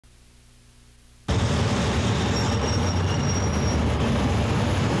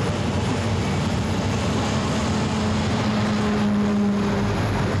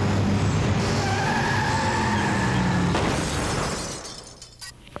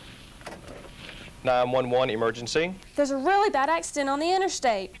911 emergency. There's a really bad accident on the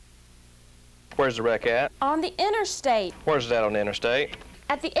interstate. Where's the wreck at? On the interstate. Where's that on the interstate?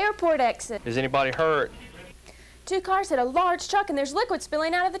 At the airport exit. Is anybody hurt? 2 cars hit a large truck and there's liquid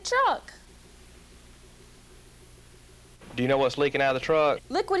spilling out of the truck. Do you know what's leaking out of the truck?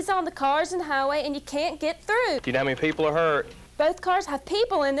 Liquid is on the cars and the highway and you can't get through. Do you know how many people are hurt? Both cars have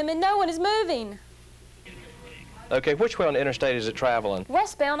people in them and no one is moving. Okay, which way on the interstate is it traveling?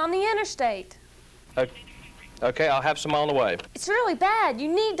 Westbound on the interstate. Okay, I'll have some on the way. It's really bad. You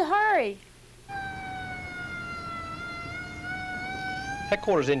need to hurry.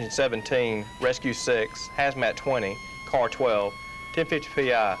 Headquarters Engine 17, Rescue 6, Hazmat 20, Car 12, 1050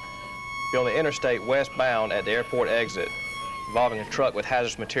 PI. Be on the interstate westbound at the airport exit, involving a truck with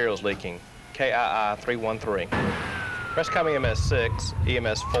hazardous materials leaking, KII 313. Rescue EMS 6,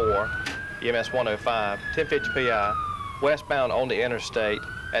 EMS 4, EMS 105, 1050 PI, westbound on the interstate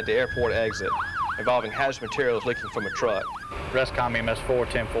at the airport exit, involving hazardous materials leaking from a truck. Rescom EMS 4,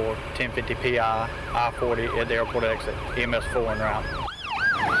 10-4, 1050 PI, I-40 at the airport exit, EMS 4 en route.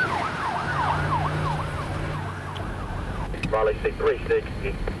 Raleigh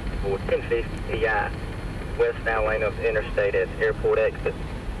C360 for 1050 PI, westbound lane of the interstate at the airport exit.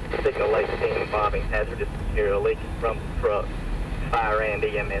 Signal light seen involving hazardous material leaking from the truck. Fire and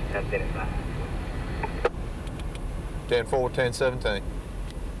EMS has been advised. 10-4, 10-17.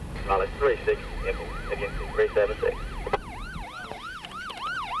 Raleigh 360, again 376.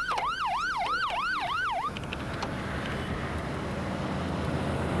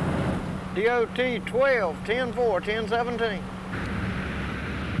 DOT 12, 10-4, 10-17.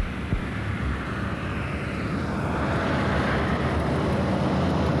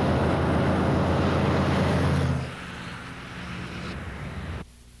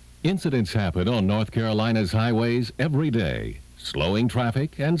 Incidents happen on North Carolina's highways every day, slowing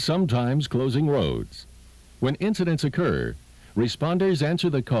traffic and sometimes closing roads. When incidents occur, responders answer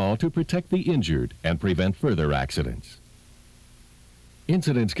the call to protect the injured and prevent further accidents.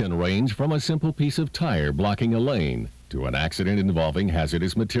 Incidents can range from a simple piece of tire blocking a lane to an accident involving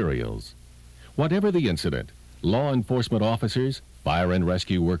hazardous materials. Whatever the incident, law enforcement officers, fire and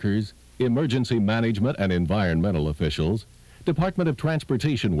rescue workers, emergency management and environmental officials, Department of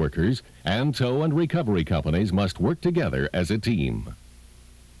Transportation workers, and tow and recovery companies must work together as a team.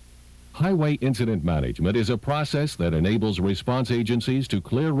 Highway incident management is a process that enables response agencies to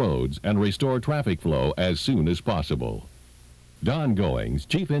clear roads and restore traffic flow as soon as possible. Don Goings,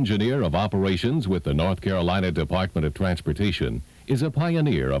 Chief Engineer of Operations with the North Carolina Department of Transportation, is a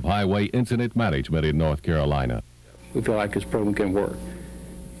pioneer of highway incident management in North Carolina. We feel like this program can work.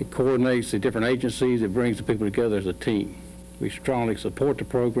 It coordinates the different agencies, it brings the people together as a team. We strongly support the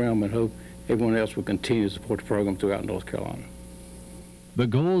program and hope everyone else will continue to support the program throughout North Carolina. The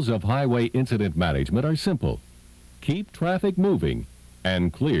goals of highway incident management are simple. Keep traffic moving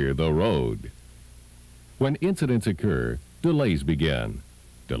and clear the road. When incidents occur, delays begin.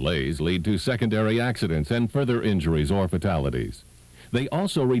 Delays lead to secondary accidents and further injuries or fatalities. They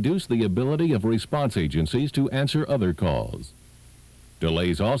also reduce the ability of response agencies to answer other calls.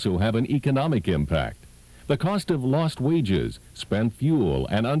 Delays also have an economic impact. The cost of lost wages, spent fuel,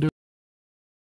 and